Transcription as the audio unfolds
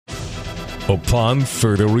upon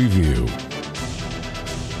further review.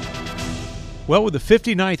 Well, with the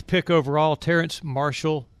 59th pick overall, Terrace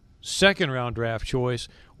Marshall, second-round draft choice,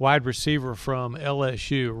 wide receiver from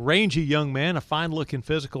LSU. Rangy young man, a fine-looking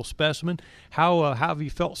physical specimen. How have you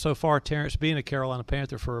felt so far, Terrace, being a Carolina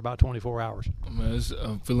Panther for about 24 hours? Man, it's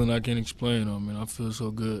a feeling I can't explain. I feel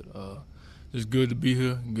so good. It's good to be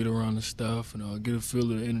here and get around the staff and get a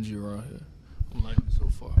feel of the energy around here. I'm liking it so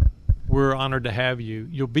far. We're honored to have you.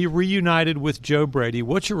 You'll be reunited with Joe Brady.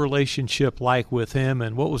 What's your relationship like with him,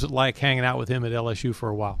 and what was it like hanging out with him at LSU for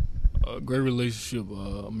a while? Great relationship.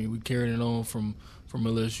 We carried it on from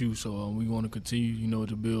LSU, so we want to continue,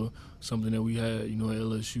 to build something that we had, at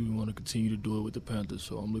LSU. We want to continue to do it with the Panthers,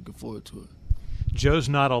 so I'm looking forward to it. Joe's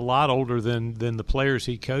not a lot older than the players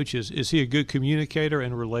he coaches. Is he a good communicator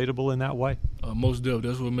and relatable in that way? Most definitely.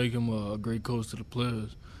 That's what makes him a great coach to the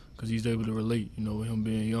players, because he's able to relate, with him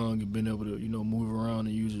being young and being able to, move around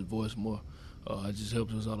and use his voice more. It just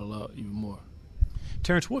helps us out a lot even more.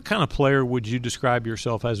 Terrace, what kind of player would you describe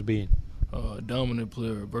yourself as being? A dominant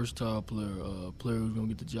player, a versatile player, a player who's going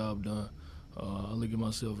to get the job done. I look at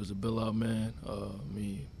myself as a bailout man.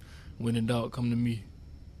 When in doubt, come to me.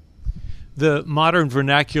 The modern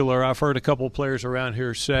vernacular, I've heard a couple of players around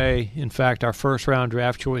here say, in fact, our first-round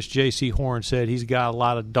draft choice, J.C. Horn, said he's got a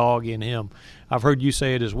lot of dog in him. I've heard you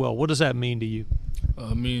say it as well. What does that mean to you?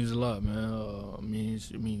 It means a lot, man.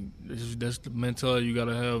 That's the mentality you got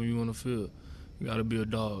to have when you on the field. You got to be a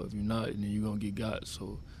dog. If you're not, then you're going to get got.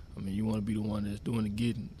 So, you want to be the one that's doing the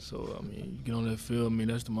getting. So, you get on that field,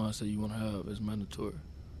 that's the mindset you want to have. It's mandatory.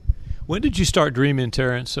 When did you start dreaming,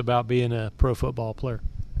 Terrace, about being a pro football player?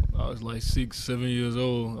 I was like 6, 7 years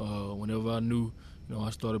old. Whenever I knew, I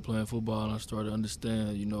started playing football and I started to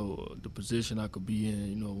understand, the position I could be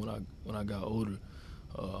in, when I got older.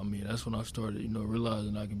 That's when I started,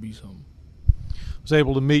 realizing I could be something. I was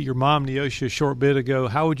able to meet your mom, Neosha, a short bit ago.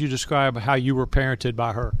 How would you describe how you were parented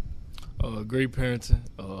by her? Great parenting.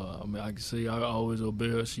 I can say I always obey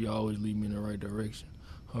her. She always lead me in the right direction.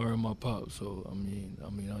 Her and my pop. So,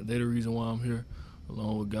 they're the reason why I'm here,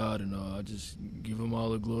 along with God, and I just give them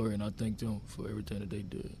all the glory, and I thank them for everything that they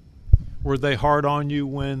did. Were they hard on you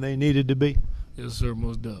when they needed to be? Yes, sir,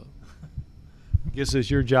 most definitely. I guess it's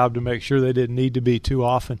your job to make sure they didn't need to be too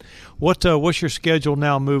often. What's your schedule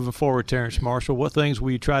now moving forward, Terrace Marshall? What things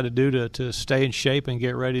will you try to do to stay in shape and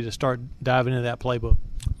get ready to start diving into that playbook?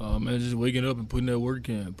 Just waking up and putting that work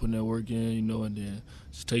in, and then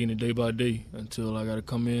just taking it day by day until I got to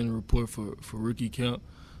come in and report for rookie camp.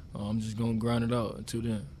 I'm just going to grind it out until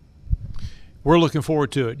then. We're looking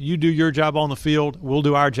forward to it. You do your job on the field. We'll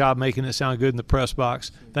do our job making it sound good in the press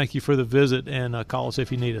box. Thank you for the visit, and call us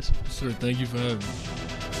if you need us. Sir, thank you for having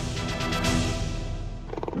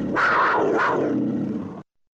me.